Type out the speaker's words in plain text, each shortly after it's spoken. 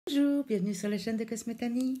Bonjour, bienvenue sur la chaîne de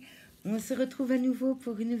Cosmétanie. On se retrouve à nouveau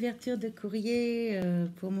pour une ouverture de courrier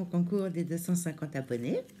pour mon concours des 250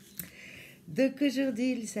 abonnés. Donc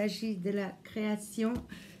aujourd'hui, il s'agit de la création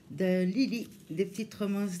de Lili, des petites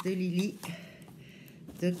romances de Lili.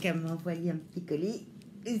 Donc elle m'a envoyé un petit colis.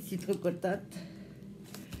 Je suis trop contente.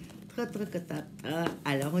 Trop contente.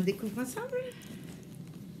 Alors on découvre ensemble.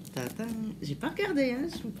 J'ai pas regardé, hein,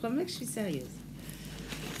 je vous promets que je suis sérieuse.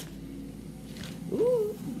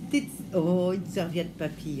 Oh, une serviette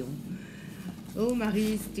papillon. Oh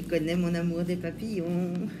Maryse, tu connais mon amour des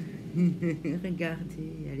papillons.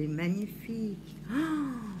 Regardez, elle est magnifique. Oh,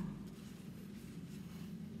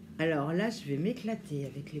 alors là, je vais m'éclater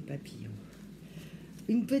avec les papillons.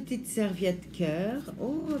 Une petite serviette cœur.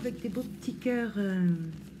 Oh, avec des beaux petits cœurs.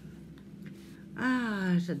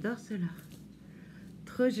 Ah, j'adore cela.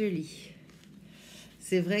 Trop joli.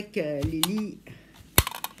 C'est vrai que Lili,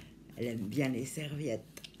 elle aime bien les serviettes.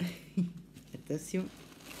 Attention.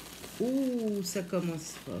 Ouh, ça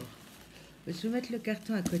commence fort. Je vais mettre le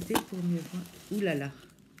carton à côté pour mieux voir. Ouh là là.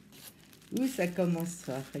 Ouh, ça commence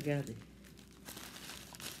fort, regardez.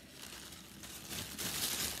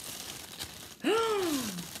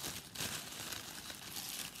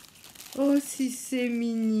 Oh, si c'est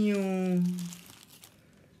mignon.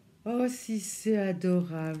 Oh, si c'est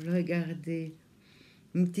adorable, regardez.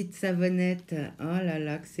 Une petite savonnette. Oh là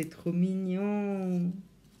là, que c'est trop mignon.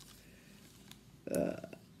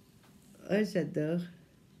 Oh, j'adore.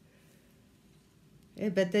 Eh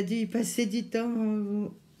ben, t'as dû y passer du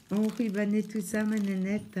temps en rubaner tout ça, ma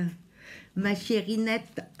nénette. Ma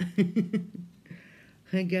chérinette.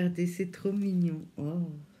 Regardez, c'est trop mignon.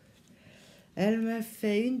 Oh. Elle m'a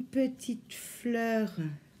fait une petite fleur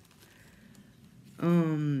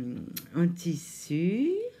en tissu.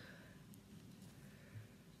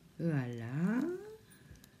 Voilà.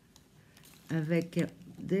 Avec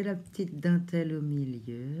de la petite dentelle au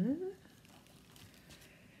milieu.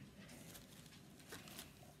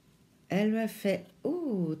 Elle m'a fait,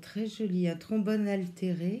 oh, très joli, un trombone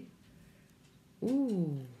altéré.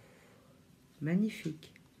 Oh,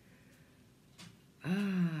 magnifique. Ah,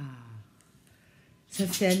 ça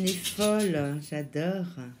fait année folle, hein,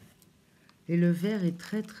 j'adore. Et le vert est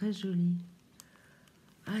très joli.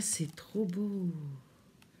 Ah, c'est trop beau.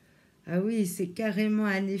 Ah oui, c'est carrément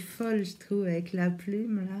année folle, je trouve, avec la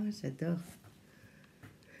plume, là, j'adore.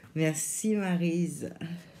 Merci, Maryse.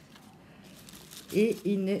 Et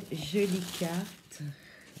une jolie carte.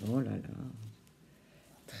 Oh là là.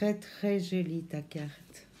 Très jolie, ta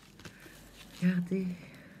carte. Regardez.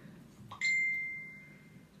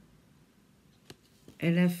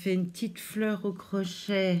 Elle a fait une petite fleur au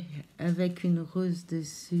crochet avec une rose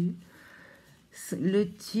dessus. Le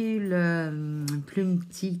tulle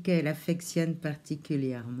plumetis qu'elle affectionne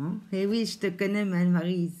particulièrement. Et oui, je te connais, ma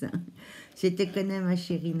Maryse. Je te connais, ma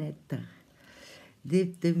chérinette. Des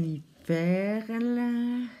demi-perles.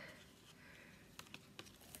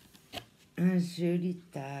 Un joli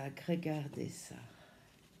tag. Regardez ça.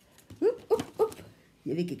 Oup. Il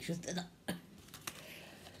y avait quelque chose dedans.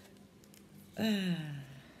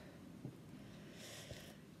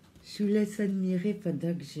 Je vous laisse admirer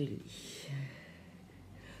pendant que je lis.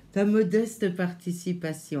 Ta modeste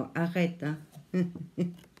participation. Arrête, hein.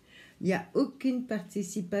 Il n'y a aucune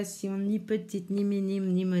participation, ni petite, ni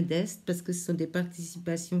minime, ni modeste, parce que ce sont des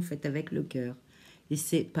participations faites avec le cœur. Et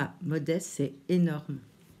c'est pas modeste, c'est énorme.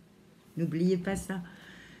 N'oubliez pas ça.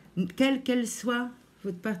 Quelle qu'elle soit,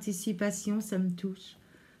 votre participation, ça me touche.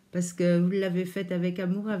 Parce que vous l'avez faite avec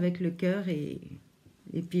amour, avec le cœur, et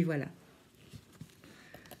puis voilà.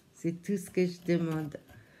 C'est tout ce que je demande.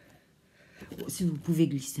 Oh, si vous pouvez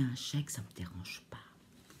glisser un chèque, ça ne me dérange pas.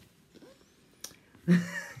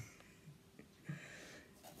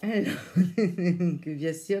 Alors,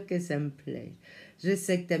 bien sûr que ça me plaît. Je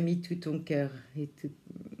sais que tu as mis tout ton cœur, et tout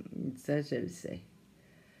ça, je le sais.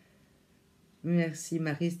 Merci,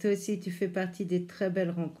 Maryse. Toi aussi, tu fais partie des très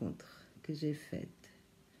belles rencontres que j'ai faites.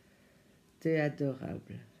 Tu es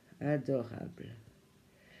adorable, adorable.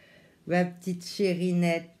 Ma petite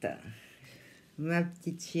chérinette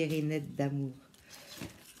d'amour.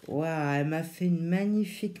 Waouh, elle m'a fait une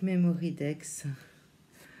magnifique mémoridex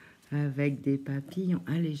avec des papillons.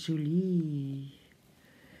 Elle est jolie.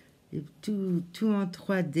 Et tout en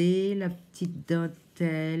 3D, la petite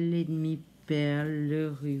dentelle, les demi-perles, le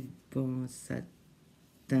ruban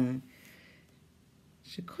satin.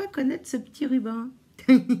 Je crois connaître ce petit ruban.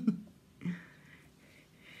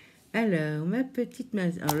 Alors, ma petite...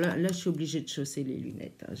 Alors là, je suis obligée de chausser les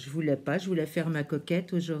lunettes. Je voulais pas, je voulais faire ma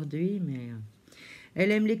coquette aujourd'hui, mais...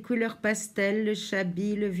 Elle aime les couleurs pastel, le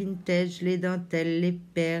chablis, le vintage, les dentelles, les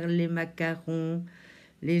perles, les macarons,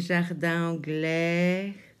 Les jardins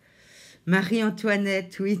anglais.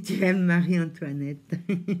 Marie-Antoinette, oui, tu aimes Marie-Antoinette.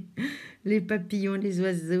 Les papillons, les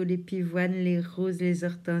oiseaux, les pivoines, les roses, les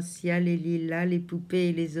hortensias, les lilas, les poupées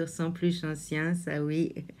et les ours en peluche anciens, ça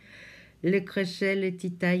oui. Le crochet, le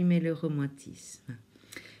tea time et le romantisme.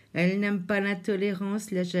 Elle n'aime pas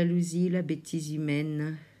l'intolérance, la jalousie, la bêtise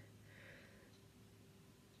humaine.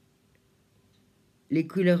 Les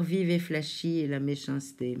couleurs vives et flashy et la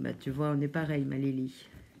méchanceté. Bah, tu vois, on est pareil, ma Lili.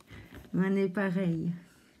 On est pareil.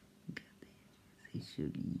 Regardez, c'est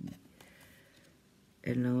joli.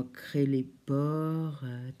 Elle a ancré les bords.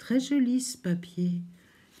 Très joli ce papier.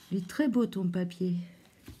 Il est très beau ton papier.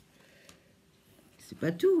 C'est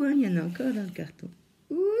pas tout, hein, il y en a encore dans le carton.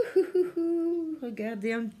 Ouh,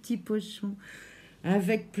 regardez un petit pochon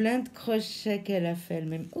avec plein de crochets qu'elle a fait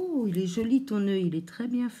elle-même. Oh, il est joli ton nœud, il est très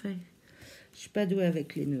bien fait. Je suis pas douée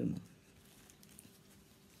avec les nœuds, moi.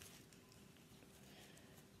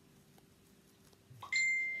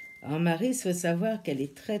 Alors Maryse, il faut savoir qu'elle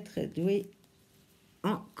est très très douée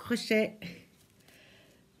en crochet.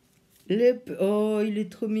 Oh, il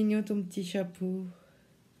est trop mignon ton petit chapeau.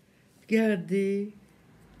 Regardez.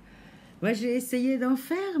 Moi, j'ai essayé d'en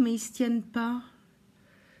faire, mais ils se tiennent pas.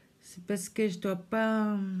 C'est parce que je dois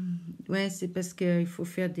pas... Ouais, c'est parce qu'il faut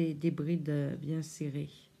faire des brides bien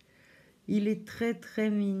serrées. Il est très,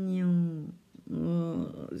 très mignon. Oh,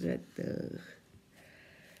 j'adore.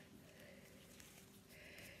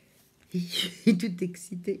 Il est tout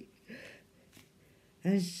excité.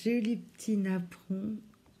 Un joli petit napperon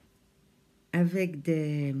avec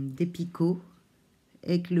des picots,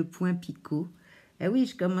 avec le point picot. Ah oui,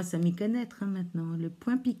 je commence à m'y connaître hein, maintenant. Le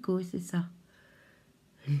point picot, c'est ça.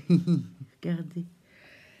 Regardez.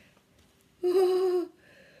 Oh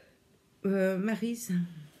Maryse,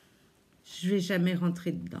 je vais jamais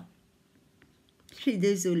rentrer dedans. Je suis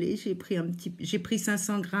désolée, j'ai pris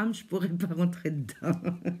 500 grammes, je pourrais pas rentrer dedans.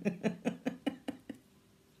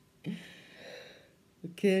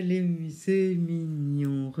 C'est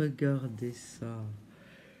mignon, regardez ça.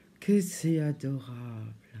 Que c'est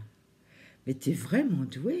adorable. Mais t'es vraiment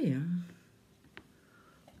douée, hein.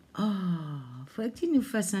 Oh, faudrait que tu nous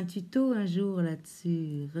fasses un tuto un jour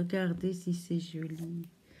là-dessus. Regardez si c'est joli.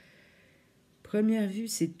 Première vue,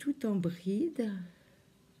 c'est tout en bride.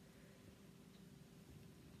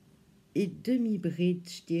 Et demi-bride,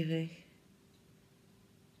 je dirais.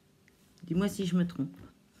 Dis-moi si je me trompe.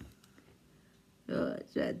 Oh,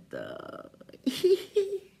 j'adore.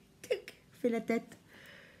 Fais la tête.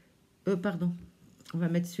 Pardon. On va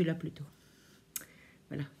mettre celui-là plutôt.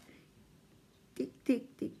 Voilà. Tic,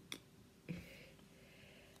 tic, tic.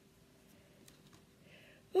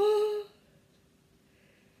 Oh,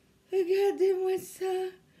 regardez-moi ça.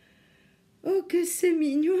 Oh, que c'est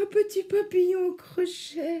mignon, un petit papillon au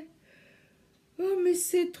crochet. Oh, mais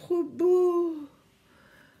c'est trop beau.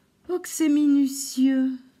 Oh, que c'est minutieux.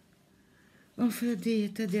 Enfin,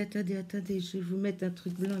 attendez, je vais vous mettre un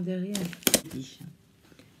truc blanc derrière.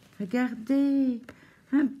 Regardez,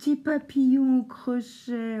 un petit papillon au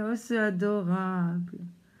crochet. Oh, c'est adorable.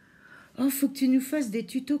 Oh, faut que tu nous fasses des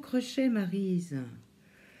tutos crochet, Maryse.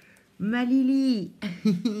 Ma Lili,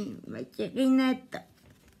 ma Kérinette.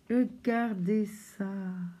 Regardez ça.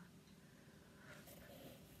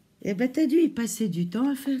 Eh ben, t'as dû y passer du temps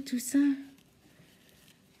à faire tout ça.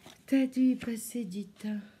 T'as dû y passer du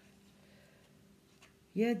temps.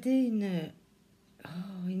 Regardez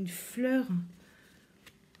une fleur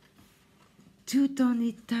tout en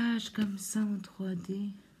étage comme ça en 3D.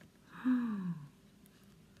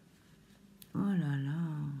 Oh là là.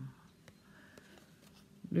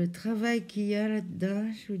 Le travail qu'il y a là-dedans,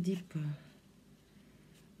 je vous dis pas.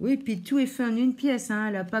 Oui, puis tout est fait en une pièce. Hein.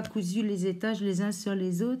 Elle n'a pas cousu les étages les uns sur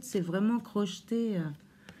les autres. C'est vraiment crocheté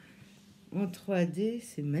en 3D.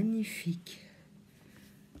 C'est magnifique.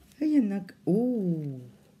 Il y en a... Oh,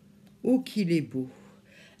 oh qu'il est beau.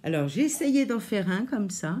 Alors, j'ai essayé d'en faire un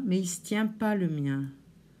comme ça, mais il ne se tient pas le mien.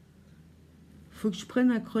 Faut que je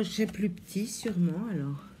prenne un crochet plus petit, sûrement,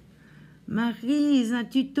 alors. Maryse, un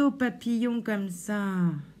tuto papillon comme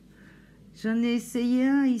ça. J'en ai essayé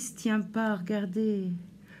un, il se tient pas, regardez.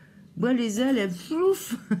 Moi, les ailes, elles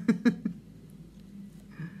floufent.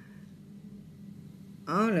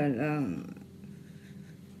 Oh là là.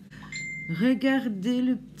 Regardez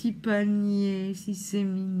le petit panier, si c'est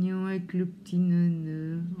mignon, avec le petit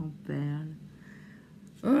neuneu en perles.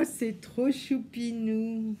 Oh, c'est trop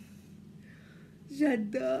choupinou.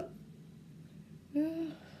 J'adore. Oh.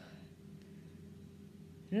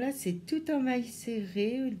 Là, c'est tout en maille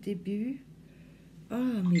serrée au début.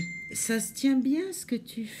 Oh, mais ça se tient bien ce que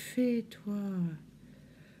tu fais, toi.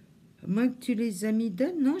 À moins que tu les as mis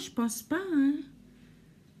dedans. Non, je pense pas, hein.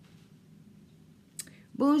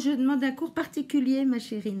 Bon, je demande un cours particulier, ma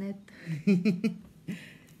chérinette.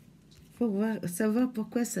 Pour savoir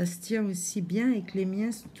pourquoi ça se tient aussi bien et que les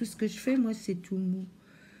miens, tout ce que je fais, moi, c'est tout mou.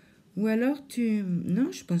 Ou alors tu...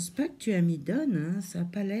 Non, je pense pas que tu amidonnes, hein, ça n'a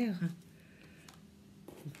pas l'air.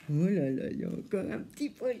 Oh là là, il y a encore un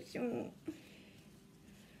petit poisson.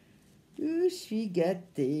 Je suis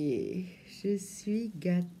gâtée. Je suis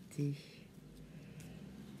gâtée.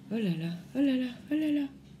 Oh là là, oh là là, oh là là.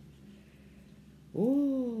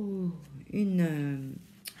 Oh, une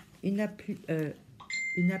applique.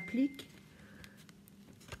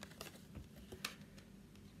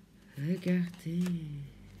 Regardez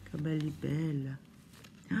comme elle est belle.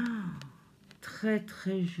 Ah, très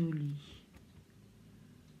très jolie.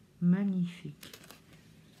 Magnifique.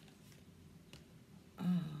 Oh.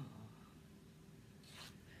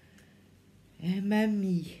 Elle m'a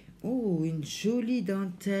mis une jolie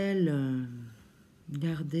dentelle.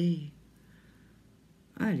 Regardez.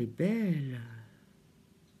 Ah, elle est belle.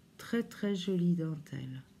 Très très jolie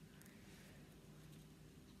dentelle.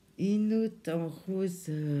 Une autre en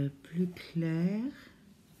rose plus clair.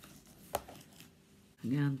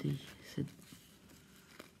 Regardez, cette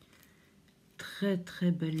très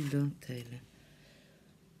très belle dentelle.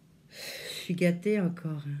 Je suis gâtée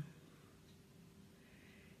encore. Hein.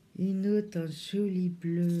 Une autre en joli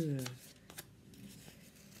bleu.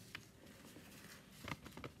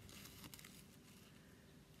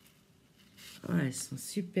 Oh, elles sont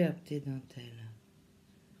superbes tes dentelles.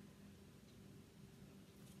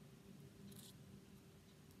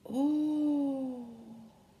 Oh!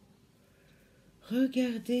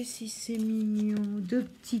 Regardez si c'est mignon. Deux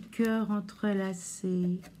petits cœurs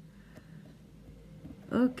entrelacés.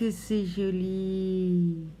 Oh, que c'est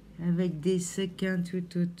joli. Avec des sequins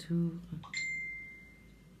tout autour.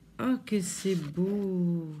 Oh, que c'est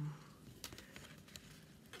beau.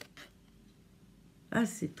 Ah,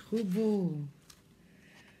 c'est trop beau.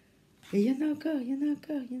 Et il y en a encore, il y en a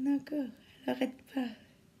encore, il y en a encore. Elle n'arrête pas.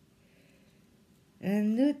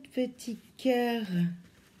 Un autre petit cœur.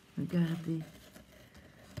 Regardez.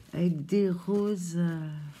 Avec des roses.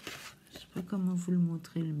 Je sais pas comment vous le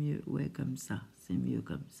montrer le mieux. Ouais, comme ça. C'est mieux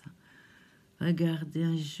comme ça. Regardez,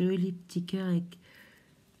 un joli petit cœur avec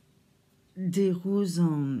des roses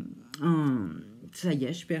en... Ça y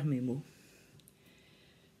est, je perds mes mots.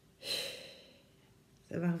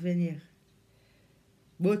 Ça va revenir.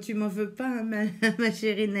 Bon, tu m'en veux pas, hein, ma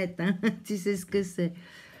chérinette. Hein. Tu sais ce que c'est.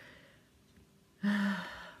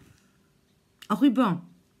 En ruban.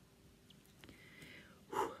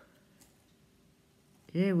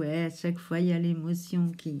 Et ouais, à chaque fois, il y a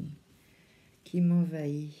l'émotion qui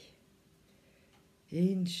m'envahit.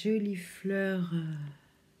 Et une jolie fleur,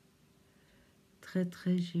 très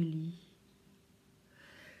très jolie.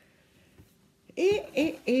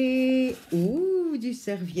 Ouh, du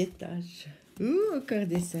serviettage. Ouh, encore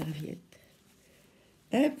des serviettes.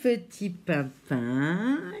 Un petit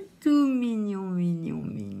pimpin, tout mignon, mignon,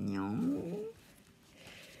 mignon.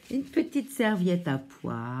 Une petite serviette à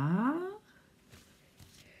pois.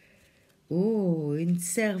 Oh, une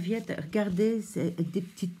serviette, regardez, c'est des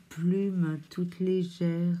petites plumes toutes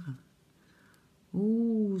légères.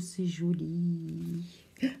 Oh, c'est joli.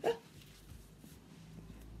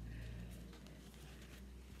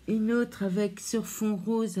 Une autre avec sur fond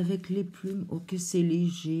rose avec les plumes. Oh, que c'est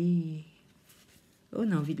léger. Oh,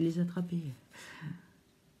 on a envie de les attraper.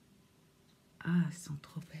 Ah, elles sont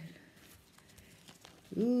trop belles.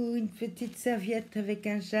 Ouh, une petite serviette avec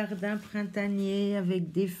un jardin printanier,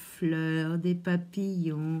 avec des fleurs, des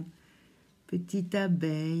papillons, petite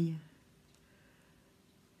abeille.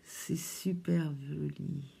 C'est super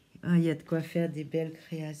joli. Ah, il y a de quoi faire des belles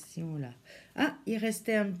créations là. Ah, il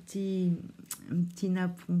restait un petit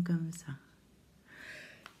napperon comme ça.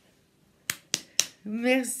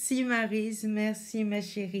 Merci Maryse, merci ma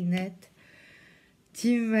chérinette.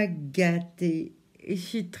 Tu m'as gâtée. Et je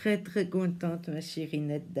suis très très contente, ma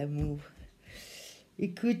chérinette d'amour.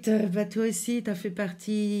 Écoute, bah toi aussi, tu as fait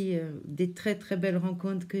partie des très très belles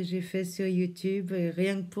rencontres que j'ai faites sur YouTube. Et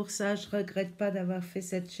rien que pour ça, je regrette pas d'avoir fait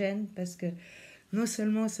cette chaîne parce que non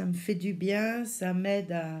seulement ça me fait du bien, ça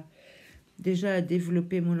m'aide déjà à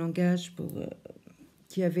développer mon langage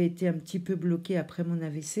qui avait été un petit peu bloqué après mon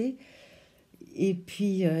AVC. Et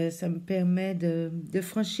puis, ça me permet de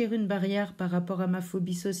franchir une barrière par rapport à ma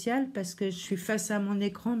phobie sociale parce que je suis face à mon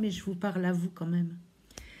écran, mais je vous parle à vous quand même.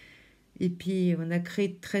 Et puis, on a créé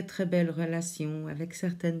de très, très belles relations avec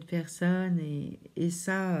certaines personnes et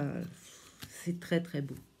ça, c'est très, très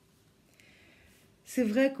beau. C'est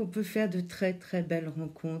vrai qu'on peut faire de très, très belles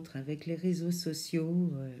rencontres avec les réseaux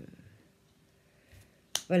sociaux.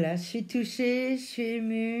 Voilà, je suis touchée, je suis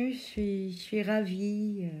émue, je suis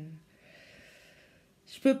ravie.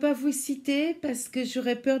 Je peux pas vous citer parce que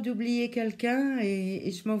j'aurais peur d'oublier quelqu'un et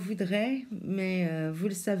je m'en voudrais, mais vous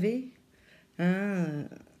le savez, hein,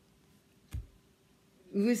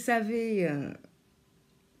 vous savez,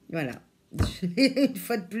 voilà. Une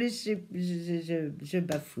fois de plus, je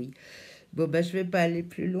bafouille. Bon, ben, je vais pas aller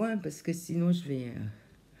plus loin parce que sinon je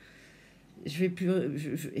vais plus,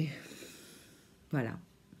 voilà,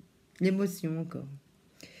 l'émotion encore.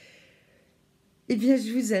 Eh bien,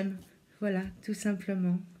 je vous aime, voilà, tout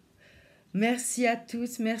simplement. Merci à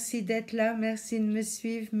tous, merci d'être là, merci de me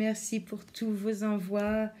suivre, merci pour tous vos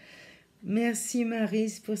envois. Merci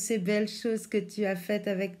Maryse pour ces belles choses que tu as faites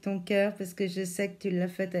avec ton cœur, parce que je sais que tu l'as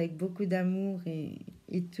fait avec beaucoup d'amour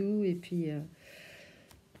et tout, et puis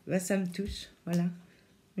bah, ça me touche, voilà.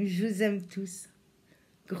 Je vous aime tous.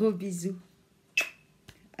 Gros bisous.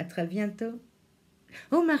 À très bientôt.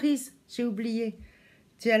 Oh Maryse, j'ai oublié,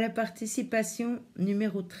 tu as la participation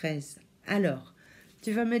numéro 13. Alors,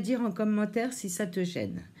 tu vas me dire en commentaire si ça te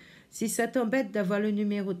gêne. Si ça t'embête d'avoir le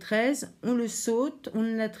numéro 13, on le saute, on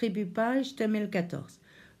ne l'attribue pas et je te mets le 14.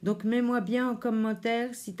 Donc mets-moi bien en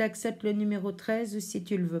commentaire si tu acceptes le numéro 13 ou si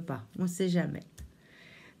tu ne le veux pas. On ne sait jamais.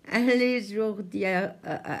 Allez, je vous redis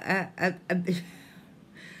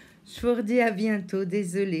je vous redis à bientôt.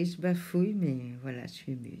 Désolée, je bafouille, mais voilà, je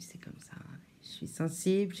suis émue, c'est comme ça. Je suis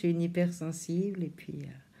sensible, je suis une hypersensible et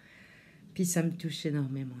puis ça me touche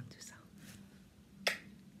énormément tout ça.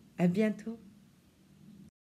 À bientôt.